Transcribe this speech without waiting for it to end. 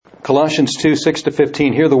Colossians 2,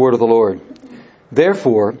 6-15, hear the word of the Lord.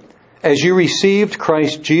 Therefore, as you received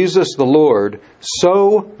Christ Jesus the Lord,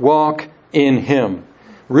 so walk in Him,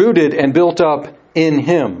 rooted and built up in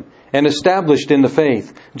Him, and established in the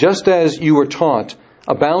faith, just as you were taught,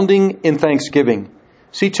 abounding in thanksgiving.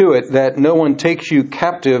 See to it that no one takes you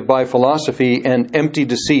captive by philosophy and empty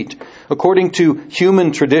deceit, according to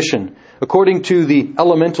human tradition, according to the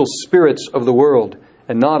elemental spirits of the world,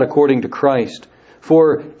 and not according to Christ.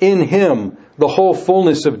 For in Him the whole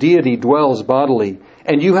fullness of deity dwells bodily,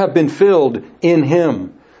 and you have been filled in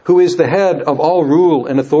Him, who is the head of all rule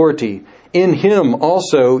and authority. In Him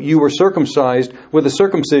also you were circumcised with a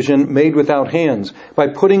circumcision made without hands, by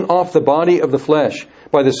putting off the body of the flesh,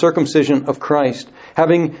 by the circumcision of Christ,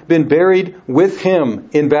 having been buried with Him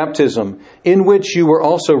in baptism, in which you were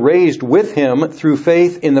also raised with Him through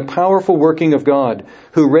faith in the powerful working of God,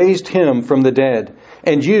 who raised Him from the dead.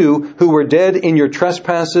 And you, who were dead in your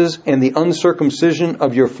trespasses and the uncircumcision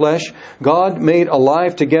of your flesh, God made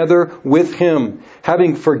alive together with Him,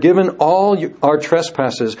 having forgiven all our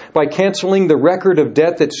trespasses by canceling the record of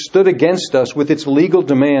debt that stood against us with its legal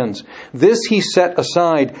demands. This He set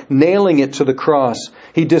aside, nailing it to the cross.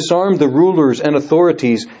 He disarmed the rulers and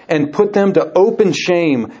authorities and put them to open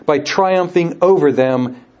shame by triumphing over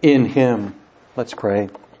them in Him. Let's pray.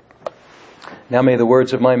 Now may the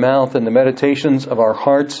words of my mouth and the meditations of our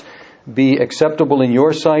hearts be acceptable in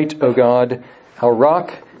your sight, O God, our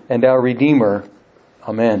rock and our Redeemer.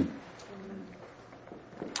 Amen.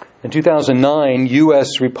 In 2009,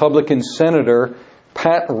 U.S. Republican Senator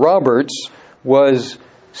Pat Roberts was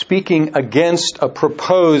speaking against a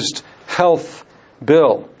proposed health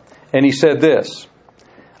bill. And he said this: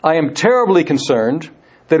 I am terribly concerned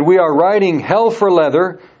that we are riding hell for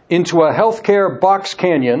leather into a healthcare box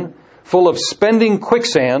canyon full of spending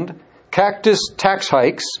quicksand, cactus tax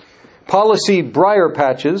hikes, policy briar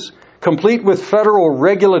patches, complete with federal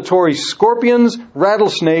regulatory scorpions,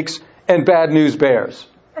 rattlesnakes, and bad news bears.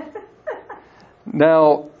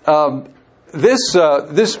 Now,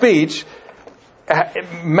 this speech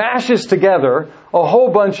mashes together a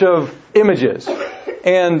whole bunch of images.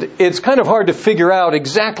 And it's kind of hard to figure out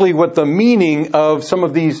exactly what the meaning of some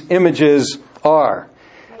of these images are.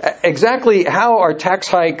 Exactly how are tax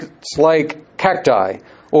hikes like cacti,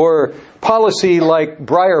 or policy like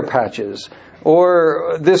briar patches,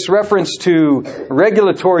 or this reference to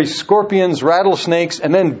regulatory scorpions, rattlesnakes,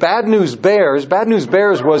 and then bad news bears. Bad News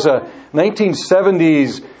Bears was a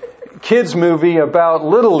 1970s kids movie about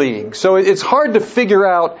Little League. So it's hard to figure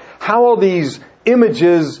out how all these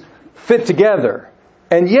images fit together.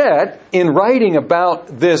 And yet, in writing about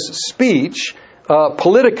this speech,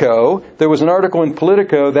 Politico, there was an article in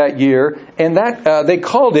Politico that year, and that they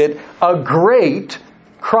called it a great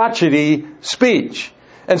crotchety speech.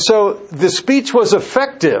 And so the speech was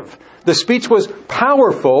effective. The speech was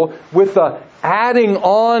powerful with the adding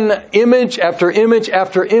on image after image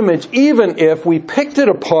after image. Even if we picked it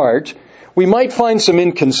apart, we might find some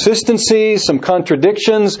inconsistencies, some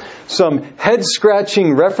contradictions, some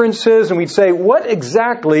head-scratching references, and we'd say, what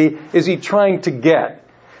exactly is he trying to get?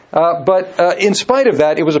 But in spite of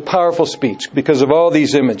that, it was a powerful speech because of all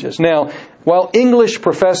these images. Now, while English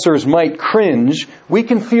professors might cringe, we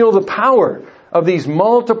can feel the power of these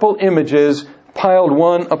multiple images piled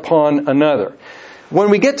one upon another. When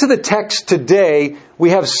we get to the text today, we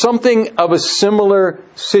have something of a similar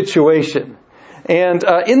situation. And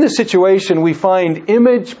in this situation, we find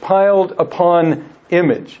image piled upon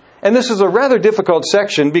image. And this is a rather difficult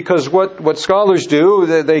section because what scholars do,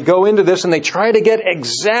 they go into this and they try to get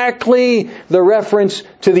exactly the reference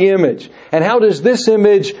to the image. And how does this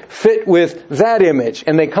image fit with that image?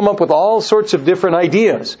 And they come up with all sorts of different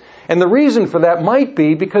ideas. And the reason for that might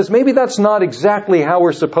be because maybe that's not exactly how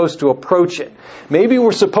we're supposed to approach it. Maybe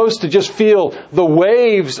we're supposed to just feel the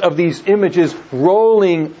waves of these images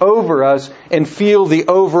rolling over us and feel the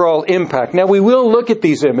overall impact. Now, we will look at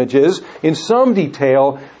these images in some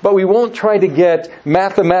detail, but we won't try to get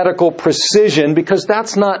mathematical precision because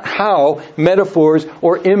that's not how metaphors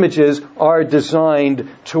or images are designed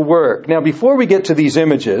to work. Now, before we get to these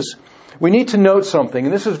images, we need to note something,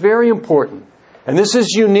 and this is very important. And this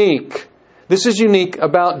is unique. This is unique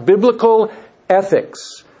about biblical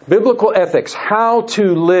ethics. Biblical ethics, how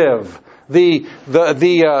to live, the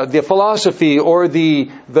philosophy or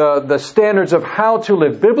the standards of how to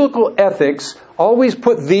live. Biblical ethics always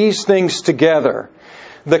put these things together.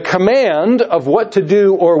 The command of what to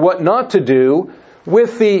do or what not to do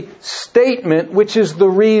with the statement, which is the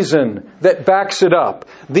reason that backs it up.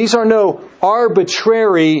 These are no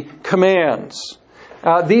arbitrary commands.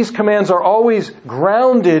 These commands are always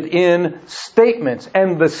grounded in statements,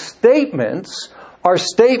 and the statements are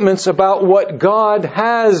statements about what God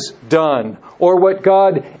has done, or what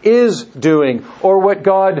God is doing, or what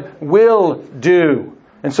God will do.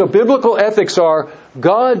 And so biblical ethics are,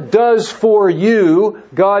 God does for you,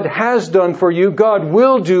 God has done for you, God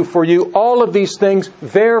will do for you all of these things,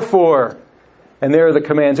 therefore. And there are the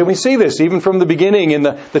commands. And we see this even from the beginning in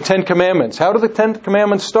the Ten Commandments. How do the Ten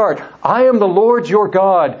Commandments start? I am the Lord your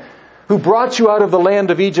God, who brought you out of the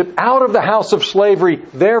land of Egypt, out of the house of slavery.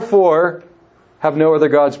 Therefore, have no other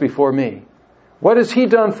gods before me. What has He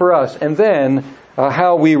done for us? And then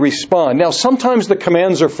how we respond. Now, sometimes the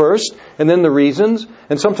commands are first, and then the reasons.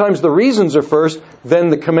 And sometimes the reasons are first, then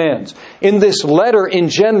the commands. In this letter, in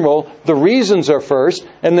general, the reasons are first,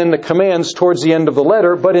 and then the commands towards the end of the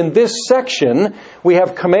letter. But in this section, we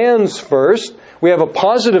have commands first. We have a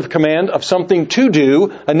positive command of something to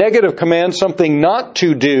do, a negative command, something not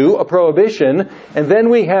to do, a prohibition, and then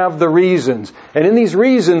we have the reasons. And in these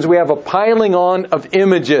reasons, we have a piling on of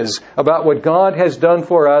images about what God has done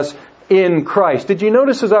for us in Christ. Did you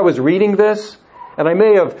notice as I was reading this? And I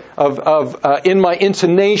may have in my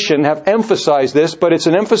intonation have emphasized this, but it's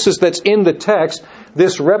an emphasis that's in the text,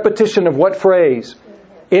 this repetition of what phrase?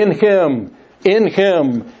 In Him. In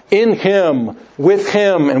Him, in Him, with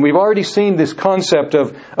Him. And we've already seen this concept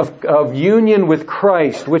of union with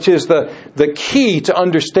Christ, which is the key to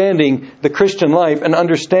understanding the Christian life and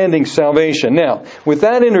understanding salvation. Now, with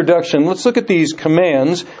that introduction, let's look at these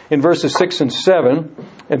commands in verses 6 and 7,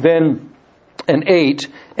 and then and 8,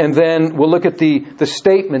 and then we'll look at the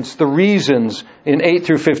statements, the reasons in 8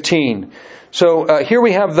 through 15. So here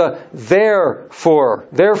we have the therefore.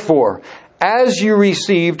 As you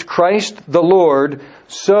received Christ the Lord,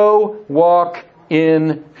 so walk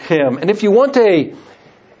in Him. And if you want a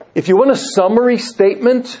summary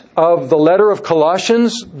statement of the letter of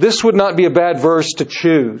Colossians, this would not be a bad verse to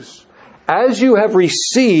choose. As you have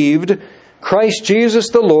received Christ Jesus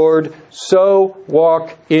the Lord, so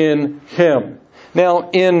walk in Him. Now,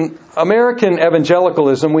 in American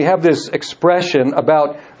evangelicalism, we have this expression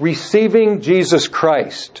about receiving Jesus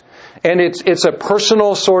Christ. And it's a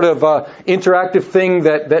personal sort of interactive thing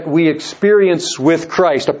that we experience with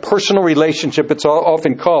Christ, a personal relationship it's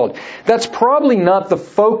often called. That's probably not the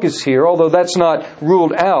focus here, although that's not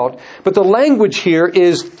ruled out. But the language here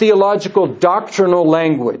is theological, doctrinal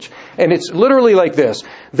language. And it's literally like this.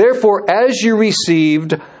 Therefore, as you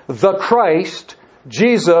received the Christ,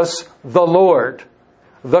 Jesus the Lord.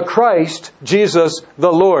 The Christ, Jesus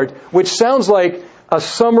the Lord. Which sounds like a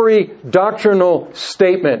summary doctrinal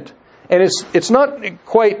statement. And it's not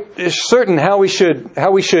quite certain how we should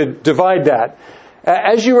divide that.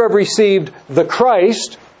 As you have received the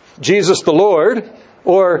Christ, Jesus the Lord,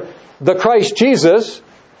 or the Christ Jesus,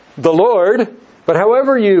 the Lord, but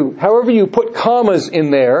however you put commas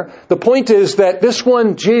in there, the point is that this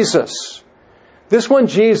one Jesus,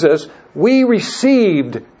 we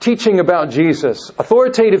received teaching about Jesus,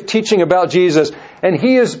 authoritative teaching about Jesus, and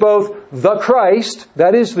He is both the Christ,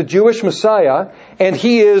 that is the Jewish Messiah, and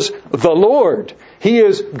He is the Lord. He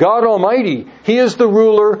is God Almighty. He is the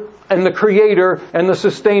ruler and the creator and the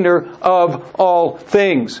sustainer of all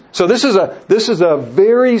things. So this is a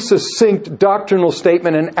very succinct doctrinal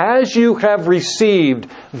statement. And as you have received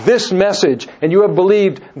this message and you have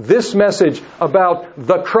believed this message about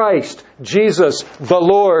the Christ, Jesus, the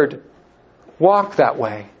Lord, walk that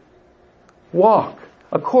way. Walk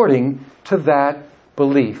according to that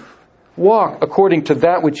belief. Walk according to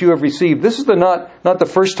that which you have received. This is not the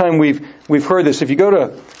first time we've heard this. If you go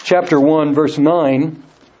to chapter 1, verse 9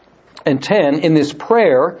 and 10, in this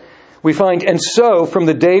prayer, we find, and so from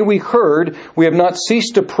the day we heard, we have not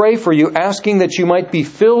ceased to pray for you, asking that you might be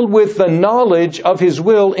filled with the knowledge of His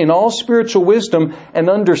will in all spiritual wisdom and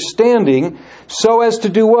understanding, so as to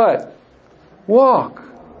do what? Walk.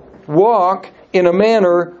 Walk in a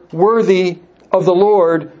manner worthy of the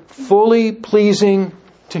Lord, fully pleasing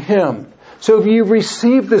to Him. So if you've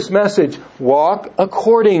received this message, walk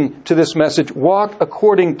according to this message. Walk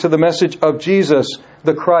according to the message of Jesus,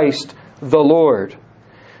 the Christ, the Lord.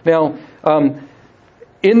 Now,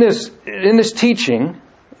 in this teaching,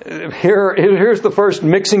 here's the first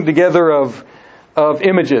mixing together of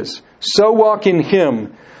images. So walk in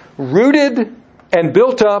Him, rooted and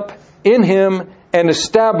built up in Him and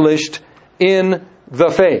established in the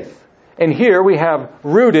faith. And here we have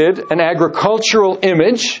rooted, an agricultural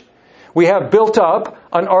image. We have built up,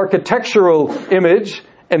 an architectural image.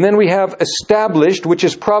 And then we have established, which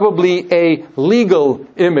is probably a legal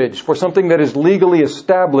image for something that is legally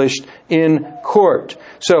established in court.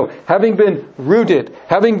 So, having been rooted,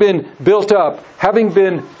 having been built up, having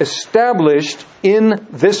been established in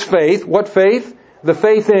this faith, what faith? the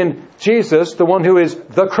faith in Jesus, the one who is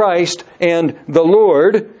the Christ and the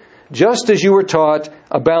Lord, just as you were taught,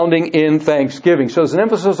 abounding in thanksgiving. So there's an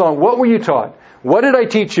emphasis on what were you taught? What did I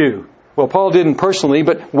teach you? Well, Paul didn't personally,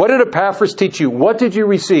 but what did Epaphras teach you? What did you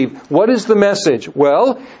receive? What is the message?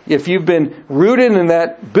 Well, if you've been rooted in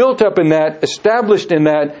that, built up in that, established in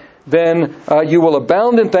that, then you will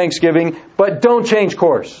abound in thanksgiving, but don't change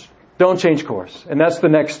course. Don't change course. And that's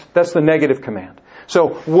the negative command.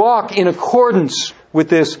 So walk in accordance with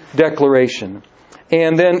this declaration.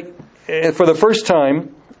 And then, for the first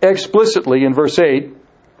time, explicitly in verse 8,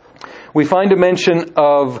 we find a mention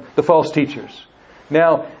of the false teachers.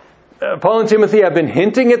 Now, Paul and Timothy have been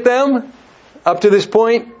hinting at them up to this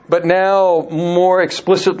point, but now more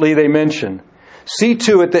explicitly they mention, see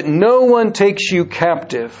to it that no one takes you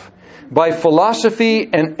captive by philosophy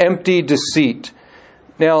and empty deceit.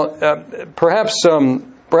 Now, perhaps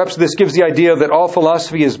this gives the idea that all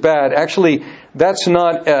philosophy is bad. Actually, that's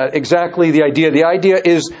not exactly the idea. The idea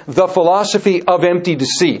is the philosophy of empty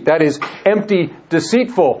deceit. That is, empty,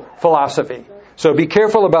 deceitful philosophy. So be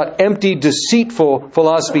careful about empty, deceitful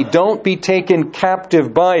philosophy. Don't be taken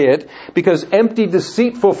captive by it, because empty,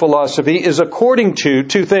 deceitful philosophy is according to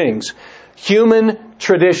two things. Human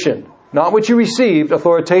tradition. Not what you received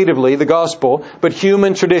authoritatively, the gospel, but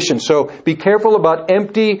human tradition. So be careful about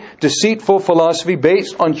empty, deceitful philosophy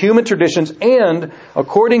based on human traditions and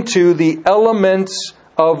according to the elements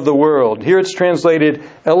of the world. Here it's translated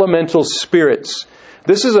elemental spirits.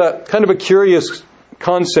 This is a kind of a curious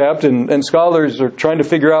concept, and scholars are trying to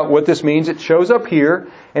figure out what this means. It shows up here,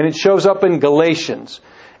 and it shows up in Galatians.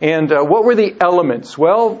 And what were the elements?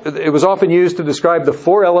 Well, it was often used to describe the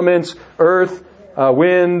four elements: earth,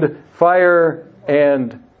 wind, fire,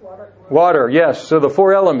 and water. Yes, so the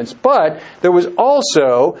four elements. But there was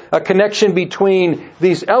also a connection between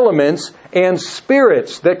these elements and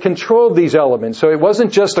spirits that controlled these elements. So it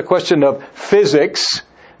wasn't just a question of physics,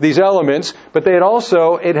 these elements, but they had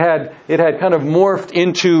also, it had kind of morphed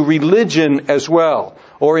into religion as well,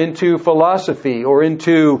 or into philosophy, or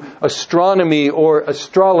into astronomy or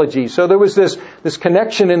astrology. So there was this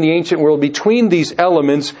connection in the ancient world between these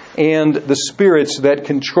elements and the spirits that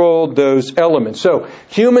controlled those elements. So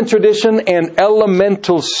human tradition and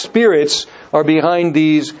elemental spirits are behind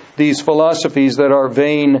these philosophies that are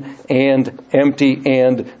vain and empty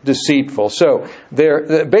and deceitful. So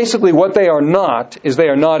they're basically what they are not is they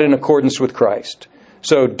are not in accordance with Christ.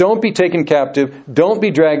 So don't be taken captive, don't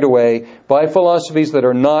be dragged away by philosophies that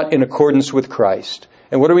are not in accordance with Christ.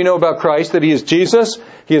 And what do we know about Christ? That He is Jesus,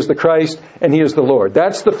 He is the Christ, and He is the Lord.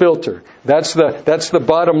 That's the filter. That's the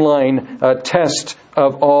bottom line test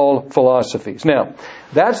of all philosophies. Now,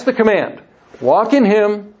 that's the command. Walk in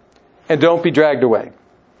Him and don't be dragged away.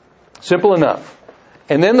 Simple enough.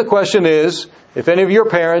 And then the question is, if any of your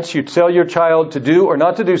parents, you tell your child to do or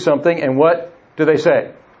not to do something, and what do they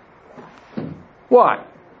say? Why?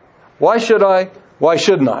 Why should I? Why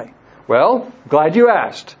shouldn't I? Well, glad you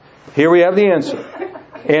asked. Here we have the answer.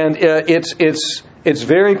 And it's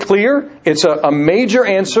very clear. It's a major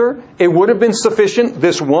answer. It would have been sufficient,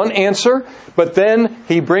 this one answer, but then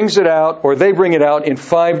he brings it out, or they bring it out in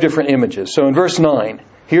 5 different images. So in verse 9,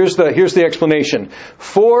 here's the explanation.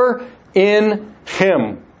 For in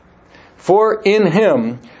Him,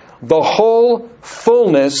 the whole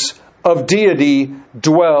fullness of deity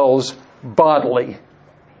dwells bodily.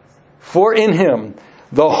 For in Him,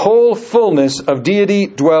 the whole fullness of deity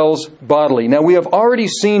dwells bodily. Now, we have already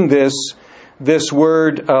seen this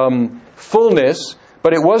word fullness,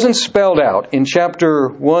 but it wasn't spelled out. In chapter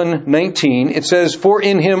 1:19, it says, for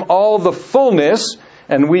in Him all the fullness,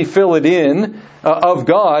 and we fill it in, of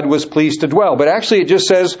God was pleased to dwell. But actually it just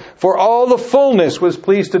says, for all the fullness was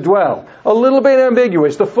pleased to dwell. A little bit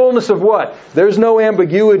ambiguous. The fullness of what? There's no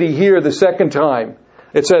ambiguity here the second time.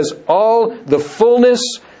 It says, all the fullness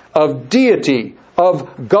of deity,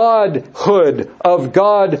 of Godhood, of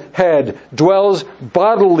Godhead, dwells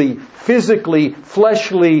bodily, physically,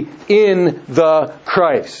 fleshly in the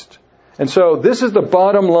Christ. And so this is the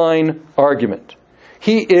bottom line argument.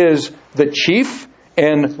 He is the chief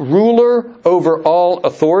and ruler over all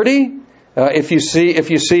authority. If you see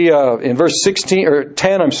in verse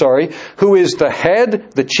 10, who is the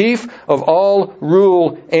head, the chief of all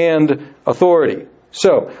rule and authority.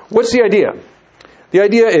 So, what's the idea? The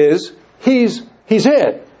idea is, He's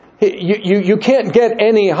it. You can't get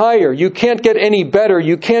any higher. You can't get any better.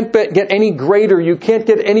 You can't get any greater. You can't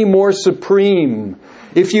get any more supreme.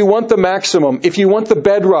 if you want the maximum, if you want the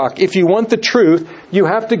bedrock, if you want the truth, you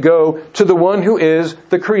have to go to the one who is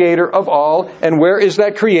the creator of all. And where is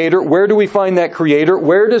that creator? Where do we find that creator?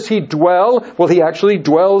 Where does he dwell? Well, he actually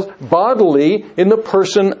dwells bodily in the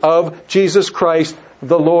person of Jesus Christ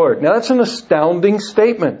the Lord. Now, that's an astounding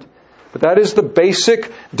statement. But that is the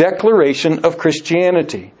basic declaration of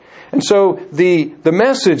Christianity. And so the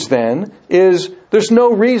message then is there's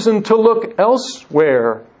no reason to look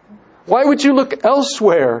elsewhere. Why would you look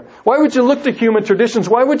elsewhere? Why would you look to human traditions?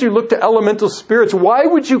 Why would you look to elemental spirits? Why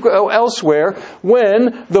would you go elsewhere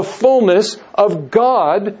when the fullness of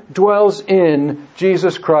God dwells in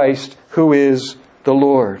Jesus Christ, who is the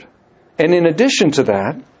Lord? And in addition to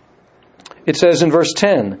that, it says in verse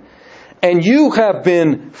 10, and you have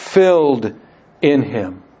been filled in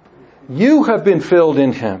Him. You have been filled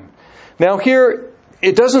in Him. Now here,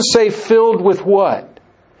 it doesn't say filled with what?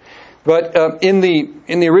 But in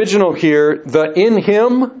the original here, the in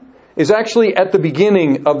Him is actually at the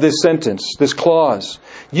beginning of this sentence, this clause.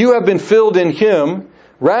 You have been filled in Him.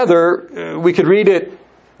 Rather, we could read it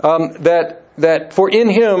that for in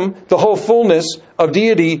Him the whole fullness of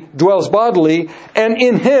deity dwells bodily, and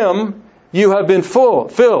in Him you have been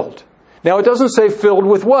filled. Now it doesn't say filled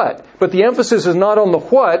with what, but the emphasis is not on the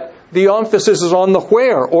what, the emphasis is on the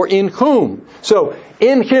where, or in whom. So,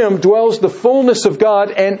 in Him dwells the fullness of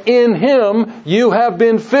God, and in Him you have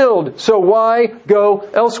been filled. So why go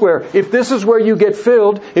elsewhere? If this is where you get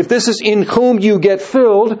filled, if this is in whom you get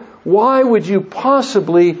filled, why would you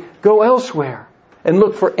possibly go elsewhere and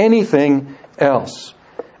look for anything else?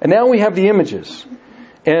 And now we have the images.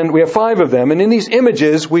 And we have 5 of them. And in these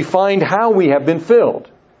images, we find how we have been filled.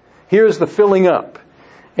 Here's the filling up.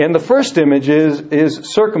 And the first image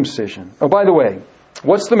is circumcision. Oh, by the way,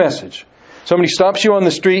 what's the message? Somebody stops you on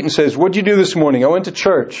the street and says, what'd you do this morning? I went to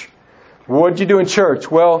church. What'd you do in church?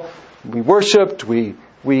 Well, we worshiped, we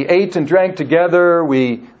ate and drank together,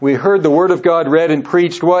 we heard the Word of God read and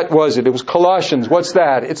preached. What was it? It was Colossians. What's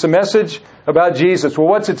that? It's a message about Jesus. Well,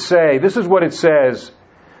 what's it say? This is what it says.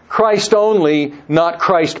 Christ only, not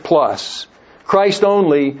Christ plus. Christ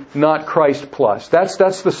only, not Christ plus. That's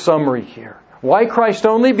the summary here. Why Christ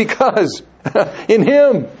only? Because in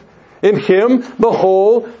Him, the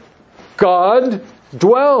whole God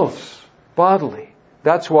dwells bodily.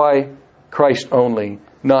 That's why Christ only,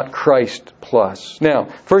 not Christ plus. Now,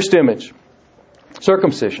 first image,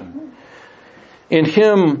 circumcision. In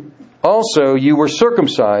Him also you were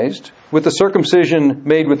circumcised with the circumcision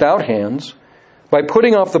made without hands, by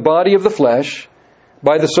putting off the body of the flesh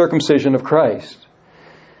by the circumcision of Christ.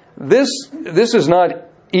 This is not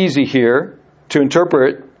easy here to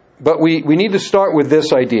interpret, but we need to start with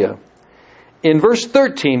this idea. In verse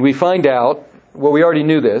 13, we find out, well, we already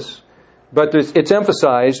knew this, but it's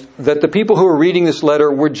emphasized that the people who were reading this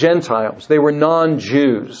letter were Gentiles. They were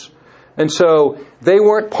non-Jews. And so they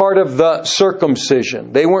weren't part of the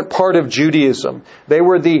circumcision. They weren't part of Judaism. They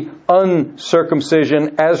were the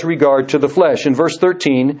uncircumcision as regard to the flesh. In verse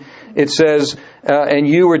 13, it says, and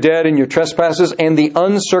you were dead in your trespasses and the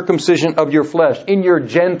uncircumcision of your flesh. In your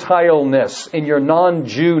Gentileness, in your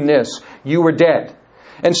non-Jewness, you were dead.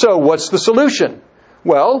 And so what's the solution?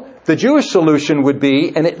 Well, the Jewish solution would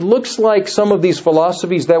be, and it looks like some of these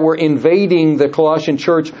philosophies that were invading the Colossian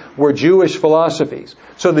church were Jewish philosophies.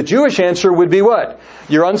 So the Jewish answer would be what?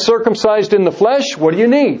 You're uncircumcised in the flesh, what do you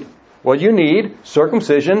need? Well, you need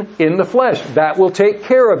circumcision in the flesh. That will take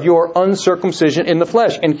care of your uncircumcision in the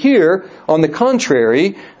flesh. And here, on the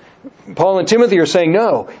contrary, Paul and Timothy are saying,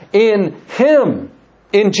 no, in Him,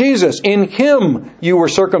 in Jesus, in Him you were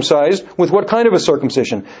circumcised. With what kind of a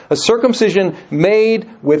circumcision? A circumcision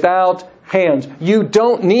made without hands. You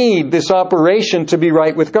don't need this operation to be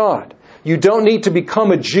right with God. You don't need to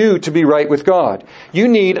become a Jew to be right with God. You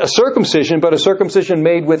need a circumcision, but a circumcision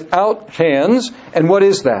made without hands. And what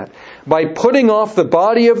is that? By putting off the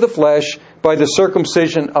body of the flesh by the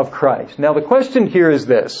circumcision of Christ. Now the question here is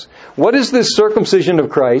this. What is this circumcision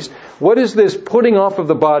of Christ? What is this putting off of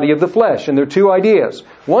the body of the flesh? And there are 2 ideas.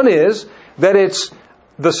 One is that it's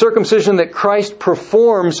the circumcision that Christ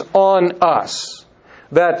performs on us.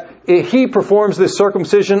 That He performs this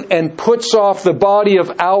circumcision and puts off the body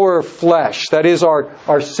of our flesh. That is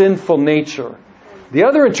our sinful nature. The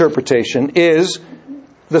other interpretation is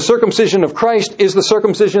the circumcision of Christ is the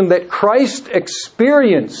circumcision that Christ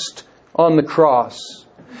experienced on the cross.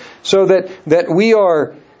 So that we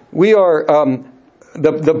are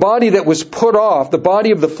the body that was put off, the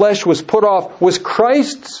body of the flesh was put off, was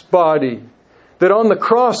Christ's body. That on the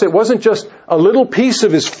cross, it wasn't just a little piece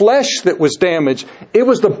of His flesh that was damaged. It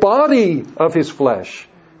was the body of His flesh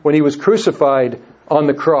when He was crucified on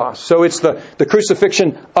the cross. So it's the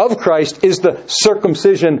crucifixion of Christ is the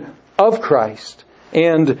circumcision of Christ.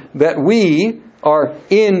 And that we are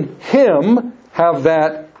in Him have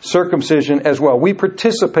that circumcision as well. We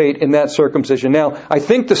participate in that circumcision. Now, I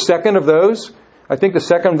think the second of those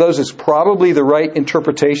is probably the right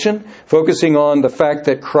interpretation, focusing on the fact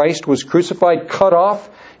that Christ was crucified, cut off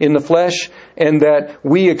in the flesh, and that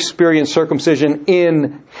we experience circumcision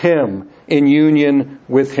in Him, in union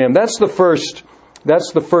with Him. That's the first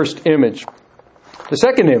image. The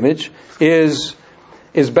second image is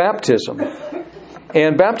baptism.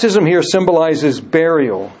 And baptism here symbolizes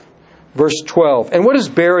burial. Verse 12. And what does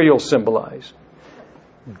burial symbolize?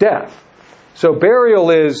 Death. So burial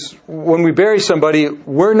is, when we bury somebody,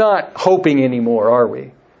 we're not hoping anymore, are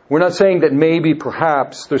we? We're not saying that maybe,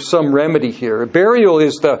 perhaps, there's some remedy here. Burial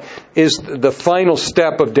is the final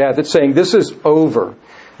step of death. It's saying this is over.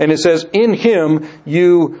 And it says, in Him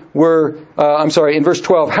you were, in verse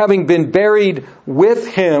 12, having been buried with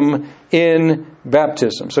Him in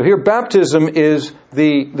baptism. So here baptism is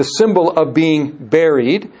the symbol of being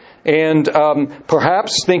buried. And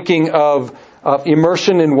perhaps thinking of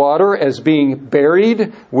immersion in water as being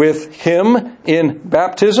buried with Him in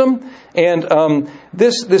baptism. And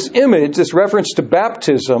this image, this reference to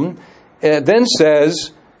baptism, then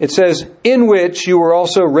says, in which you were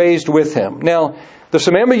also raised with Him. Now, there's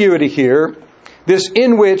some ambiguity here. This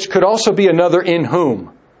in which could also be another in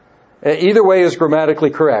whom. Either way is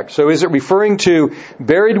grammatically correct. So is it referring to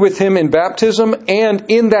buried with Him in baptism, and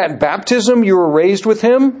in that baptism you were raised with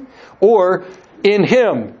Him? Or in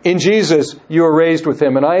Him, in Jesus, you were raised with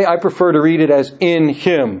Him. And I prefer to read it as in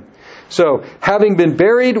Him. So, having been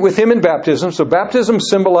buried with Him in baptism, so baptism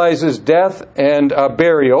symbolizes death and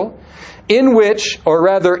burial, in which, or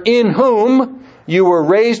rather in whom, you were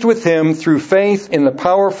raised with Him through faith in the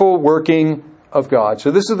powerful working of God. So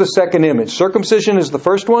this is the second image. Circumcision is the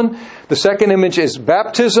first one. The second image is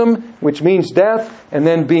baptism, which means death, and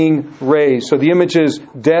then being raised. So the image is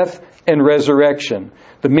death and resurrection.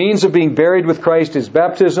 The means of being buried with Christ is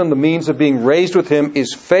baptism. The means of being raised with Him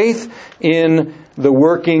is faith in the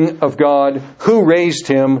working of God who raised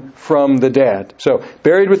Him from the dead. So,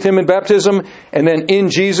 buried with Him in baptism, and then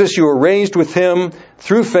in Jesus you were raised with Him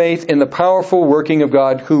through faith in the powerful working of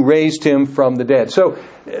God who raised Him from the dead. So,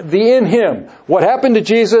 the in Him. What happened to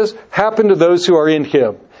Jesus happened to those who are in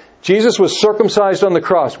Him. Jesus was circumcised on the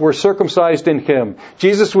cross. We're circumcised in Him.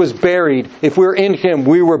 Jesus was buried. If we're in Him,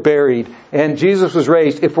 we were buried. And Jesus was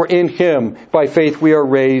raised. If we're in Him, by faith, we are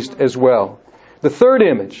raised as well. The third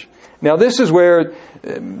image. Now, this is where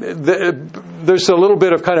there's a little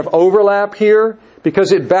bit of kind of overlap here,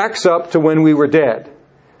 because it backs up to when we were dead.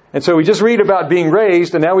 And so we just read about being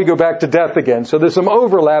raised, and now we go back to death again. So there's some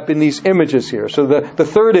overlap in these images here. So the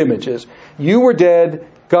third image is, you were dead,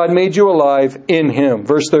 God made you alive in Him.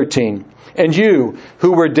 Verse 13. And you,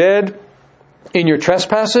 who were dead in your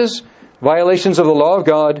trespasses, violations of the law of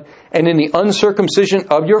God, and in the uncircumcision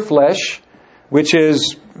of your flesh, which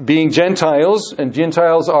is being Gentiles, and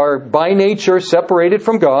Gentiles are by nature separated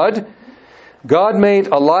from God, God made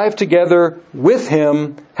alive together with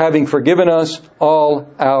Him, having forgiven us all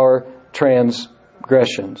our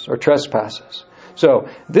transgressions or trespasses. So,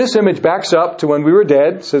 this image backs up to when we were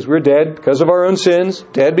dead. It says we were dead because of our own sins,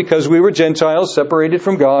 dead because we were Gentiles, separated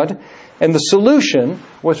from God. And the solution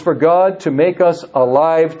was for God to make us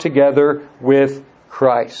alive together with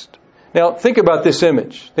Christ. Now, think about this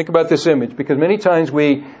image. Think about this image, because many times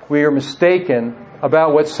we are mistaken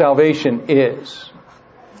about what salvation is.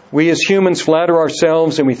 We as humans flatter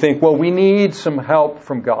ourselves and we think, well, we need some help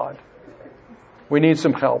from God. We need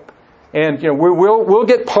some help. And, we'll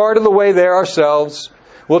get part of the way there ourselves.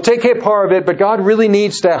 We'll take care part of it, but God really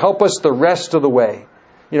needs to help us the rest of the way.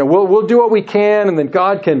 We'll do what we can, and then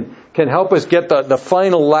God can help us get the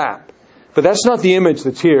final lap. But that's not the image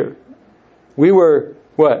that's here. We were,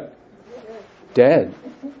 what? Dead.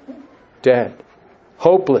 Dead.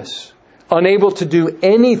 Hopeless. Unable to do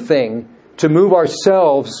anything to move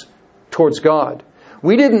ourselves towards God.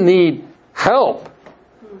 We didn't need help.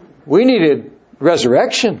 We needed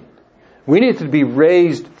resurrection. We need to be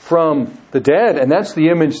raised from the dead. And that's the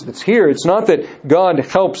image that's here. It's not that God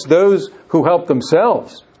helps those who help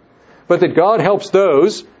themselves, but that God helps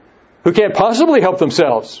those who can't possibly help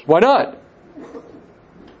themselves. Why not?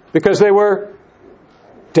 Because they were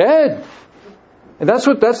dead. And that's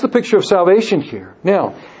the picture of salvation here.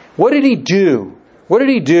 Now, what did He do? What did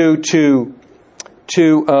He do to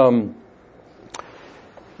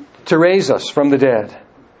raise us from the dead?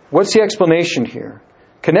 What's the explanation here?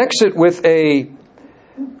 Connects it with an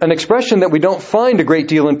expression that we don't find a great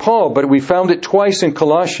deal in Paul, but we found it twice in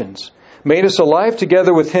Colossians. Made us alive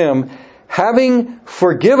together with Him, having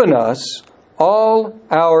forgiven us all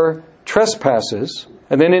our trespasses,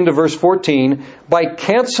 and then into verse 14, by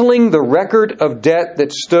canceling the record of debt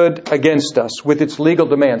that stood against us with its legal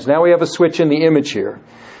demands. Now we have a switch in the image here.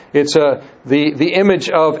 It's the image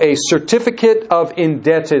of a certificate of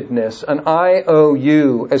indebtedness, an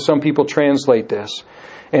IOU, as some people translate this.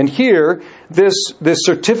 And here, this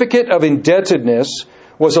certificate of indebtedness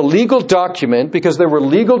was a legal document because there were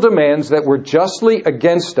legal demands that were justly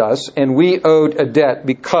against us, and we owed a debt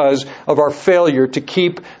because of our failure to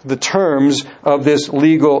keep the terms of this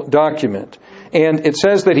legal document. And it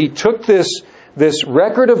says that He took this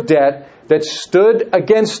record of debt that stood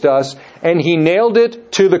against us, and He nailed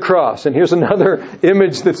it to the cross. And here's another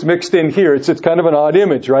image that's mixed in here. It's kind of an odd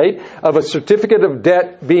image, right? Of a certificate of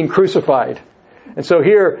debt being crucified. And so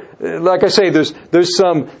here, like I say, there's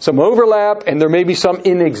some overlap, and there may be some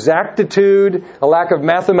inexactitude, a lack of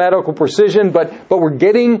mathematical precision, but we're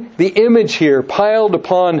getting the image here piled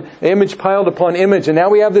upon image, and now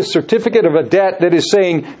we have this certificate of a debt that is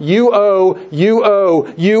saying, you owe,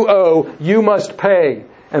 you must pay.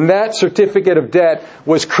 And that certificate of debt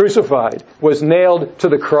was crucified, was nailed to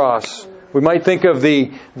the cross. We might think of the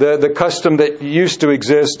custom that used to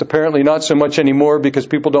exist, apparently not so much anymore because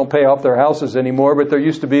people don't pay off their houses anymore, but there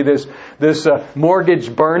used to be this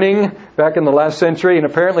mortgage burning back in the last century, and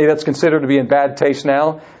apparently that's considered to be in bad taste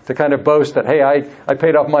now, to kind of boast that, hey, I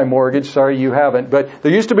paid off my mortgage, sorry you haven't. But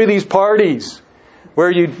there used to be these parties where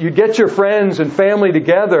you'd get your friends and family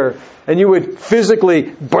together and you would physically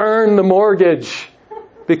burn the mortgage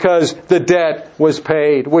because the debt was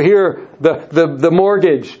paid. Well, here, the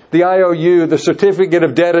mortgage, the IOU, the certificate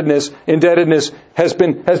of indebtedness has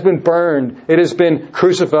been burned. It has been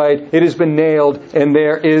crucified. It has been nailed, and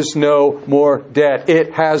there is no more debt.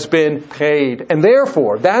 It has been paid. And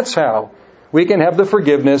therefore, that's how we can have the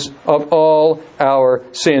forgiveness of all our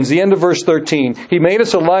sins. The end of verse 13. He made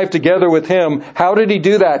us alive together with Him. How did He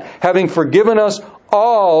do that? Having forgiven us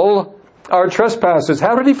all our trespasses.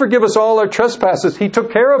 How did He forgive us all our trespasses? He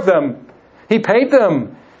took care of them. He paid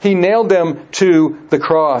them. He nailed them to the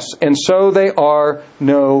cross. And so they are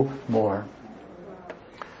no more.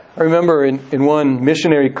 I remember in one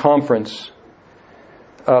missionary conference,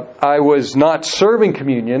 I was not serving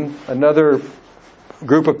communion, another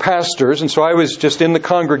group of pastors, and so I was just in the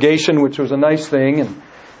congregation, which was a nice thing, and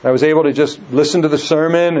I was able to just listen to the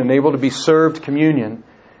sermon and able to be served communion.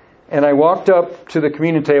 And I walked up to the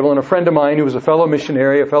communion table, and a friend of mine who was a fellow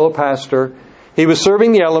missionary, a fellow pastor, he was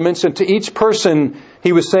serving the elements, and to each person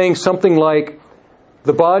he was saying something like,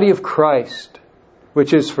 the body of Christ,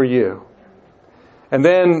 which is for you. And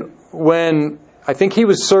then when I think he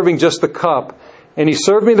was serving just the cup, and he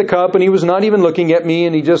served me the cup, and he was not even looking at me,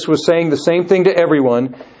 and he just was saying the same thing to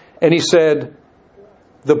everyone, and he said,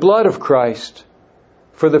 the blood of Christ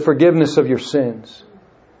for the forgiveness of your sins.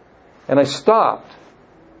 And I stopped.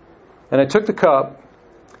 And I took the cup,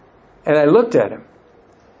 and I looked at him.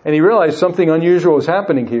 And he realized something unusual was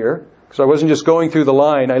happening here, because I wasn't just going through the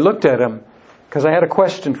line. I looked at him, because I had a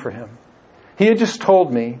question for him. He had just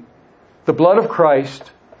told me, the blood of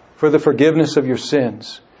Christ for the forgiveness of your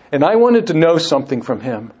sins. And I wanted to know something from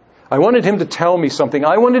him. I wanted him to tell me something.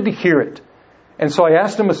 I wanted to hear it. And so I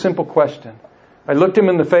asked him a simple question. I looked him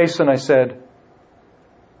in the face, and I said,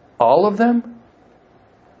 all of them?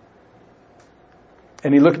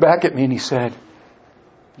 And he looked back at me and he said,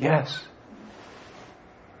 yes,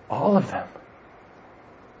 all of them.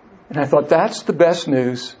 And I thought, that's the best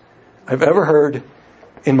news I've ever heard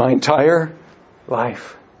in my entire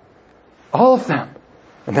life. All of them.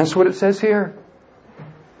 And that's what it says here.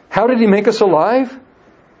 How did He make us alive?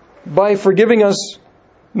 By forgiving us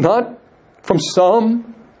not from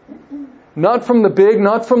some, not from the big,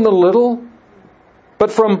 not from the little,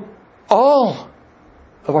 but from all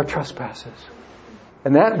of our trespasses.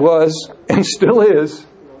 And that was, and still is,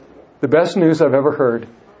 the best news I've ever heard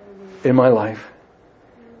in my life.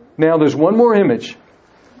 Now, there's one more image.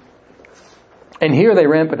 And here they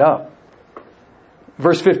ramp it up.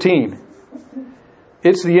 Verse 15.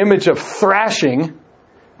 It's the image of thrashing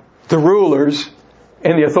the rulers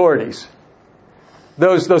and the authorities.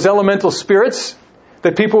 Those elemental spirits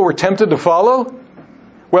that people were tempted to follow,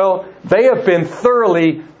 well, they have been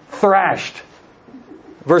thoroughly thrashed.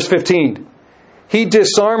 Verse 15. He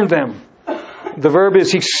disarmed them. The verb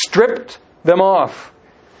is He stripped them off.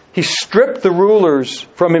 He stripped the rulers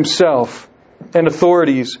from Himself and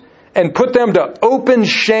authorities and put them to open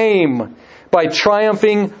shame by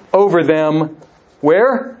triumphing over them.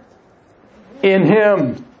 Where? In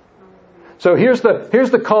Him. So here's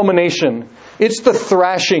the culmination. It's the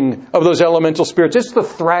thrashing of those elemental spirits. It's the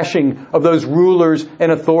thrashing of those rulers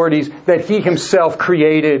and authorities that He Himself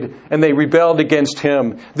created, and they rebelled against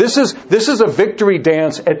Him. This is a victory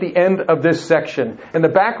dance at the end of this section. And the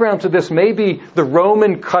background to this may be the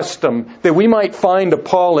Roman custom that we might find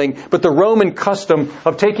appalling, but the Roman custom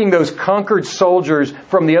of taking those conquered soldiers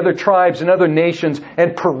from the other tribes and other nations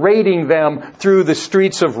and parading them through the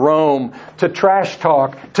streets of Rome to trash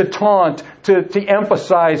talk, to taunt, to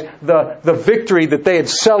emphasize the victory that they had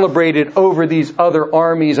celebrated over these other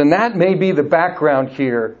armies. And that may be the background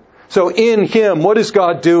here. So in Him, what is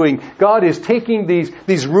God doing? God is taking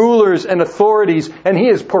these rulers and authorities, and He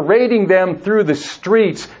is parading them through the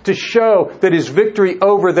streets to show that His victory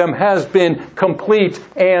over them has been complete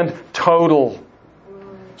and total.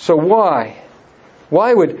 So why?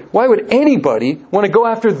 Why would anybody want to go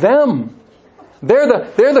after them? They're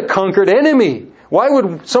the conquered enemy. Why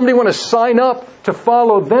would somebody want to sign up to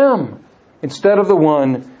follow them instead of the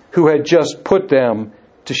one who had just put them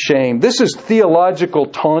to shame? This is theological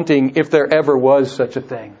taunting, if there ever was such a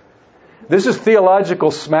thing. This is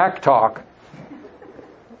theological smack talk,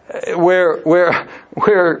 where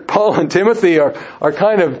Paul and Timothy are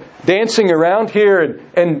kind of dancing around here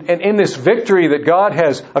and in this victory that God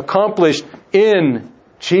has accomplished in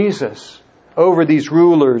Jesus over these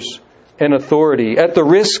rulers and authority. At the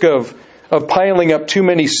risk of piling up too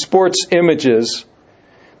many sports images,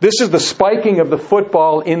 this is the spiking of the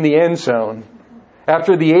football in the end zone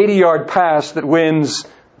after the 80-yard pass that wins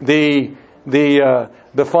the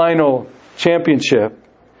final championship.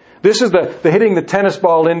 This is the hitting the tennis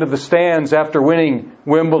ball into the stands after winning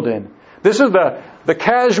Wimbledon. This is the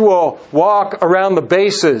casual walk around the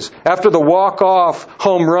bases after the walk-off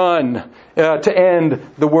home run to end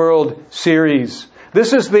the World Series.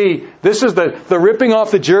 This is the ripping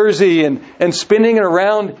off the jersey and spinning it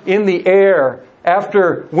around in the air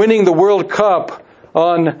after winning the World Cup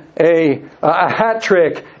on a hat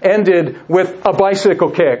trick ended with a bicycle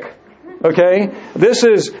kick. Okay? This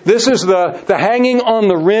is the hanging on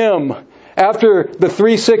the rim after the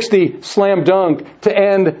 360 slam dunk to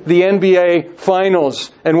end the NBA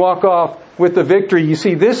Finals and walk off with the victory. You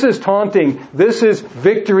see, this is taunting. This is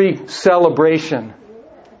victory celebration.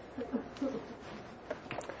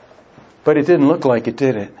 But it didn't look like it,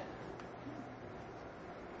 did it?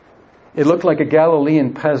 It looked like a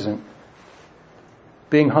Galilean peasant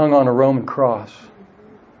being hung on a Roman cross.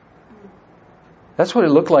 That's what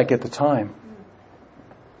it looked like at the time.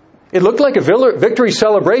 It looked like a victory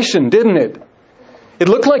celebration, didn't it? It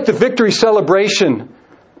looked like the victory celebration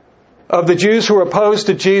of the Jews who were opposed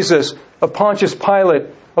to Jesus, of Pontius Pilate,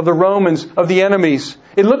 of the Romans, of the enemies.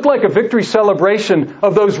 It looked like a victory celebration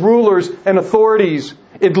of those rulers and authorities.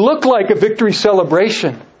 It looked like a victory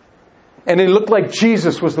celebration. And it looked like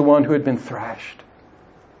Jesus was the one who had been thrashed.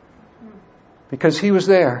 Because He was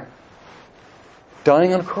there,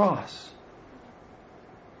 dying on a cross.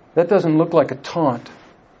 That doesn't look like a taunt.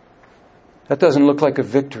 That doesn't look like a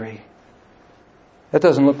victory. That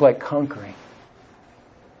doesn't look like conquering.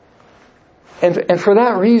 And for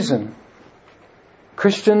that reason,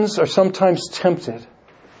 Christians are sometimes tempted,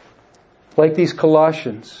 like these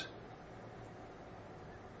Colossians,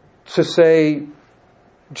 to say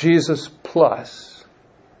Jesus plus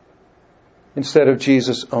instead of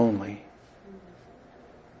Jesus only.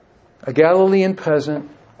 A Galilean peasant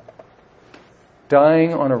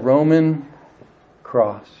dying on a Roman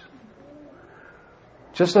cross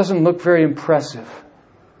just doesn't look very impressive.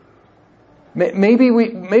 Maybe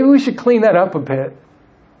we should clean that up a bit.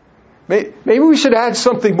 Maybe we should add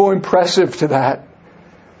something more impressive to that.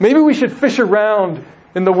 Maybe we should fish around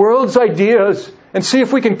in the world's ideas and see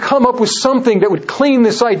if we can come up with something that would clean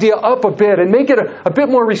this idea up a bit and make it a bit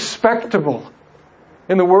more respectable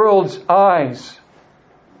in the world's eyes,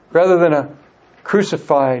 rather than a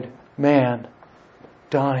crucified man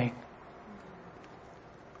dying.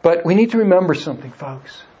 But we need to remember something,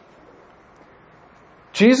 folks.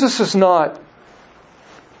 Jesus is not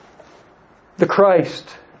the Christ,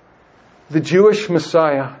 the Jewish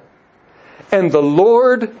Messiah, and the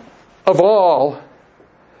Lord of all,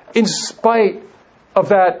 in spite of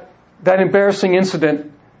that embarrassing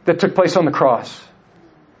incident that took place on the cross.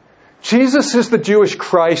 Jesus is the Jewish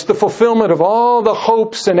Christ, the fulfillment of all the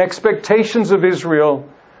hopes and expectations of Israel,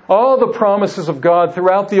 all the promises of God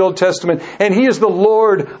throughout the Old Testament, and He is the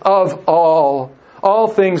Lord of all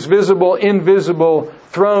things visible, invisible,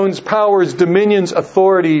 thrones, powers, dominions,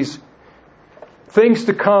 authorities, things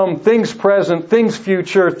to come, things present, things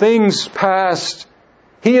future, things past.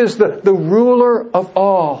 He is the ruler of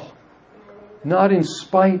all, not in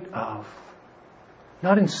spite of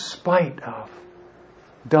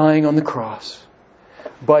dying on the cross.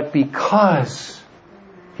 but because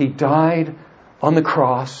He died on the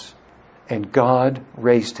cross and God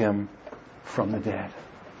raised Him from the dead.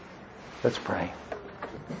 Let's pray.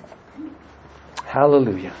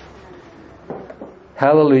 Hallelujah.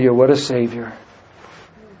 Hallelujah. What a Savior.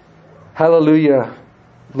 Hallelujah.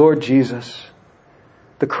 Lord Jesus,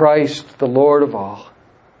 the Christ, the Lord of all.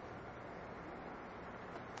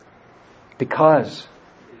 Because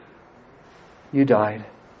you died,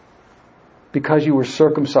 because you were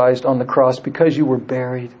circumcised on the cross, because you were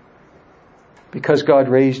buried, because God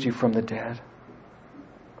raised you from the dead,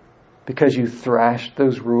 because you thrashed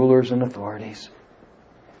those rulers and authorities,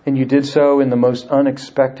 and you did so in the most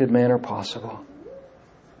unexpected manner possible,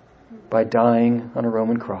 by dying on a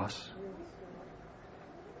Roman cross.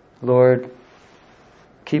 Lord,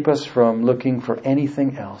 keep us from looking for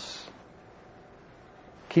anything else.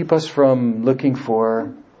 Keep us from looking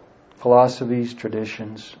for philosophies,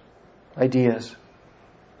 traditions, ideas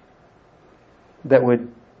that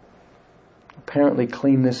would apparently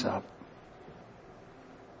clean this up,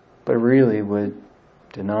 but really would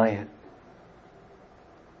deny it.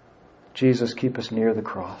 Jesus, keep us near the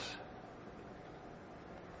cross.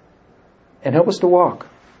 And help us to walk.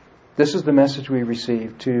 This is the message we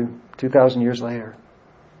received 2,000 years later.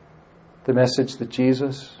 The message that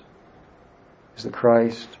Jesus is the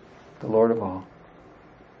Christ, the Lord of all.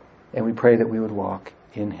 And we pray that we would walk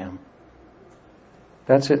in Him.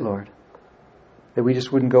 That's it, Lord. That we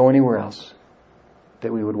just wouldn't go anywhere else.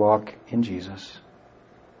 That we would walk in Jesus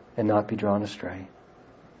and not be drawn astray.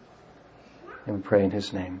 And we pray in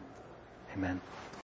His name. Amen.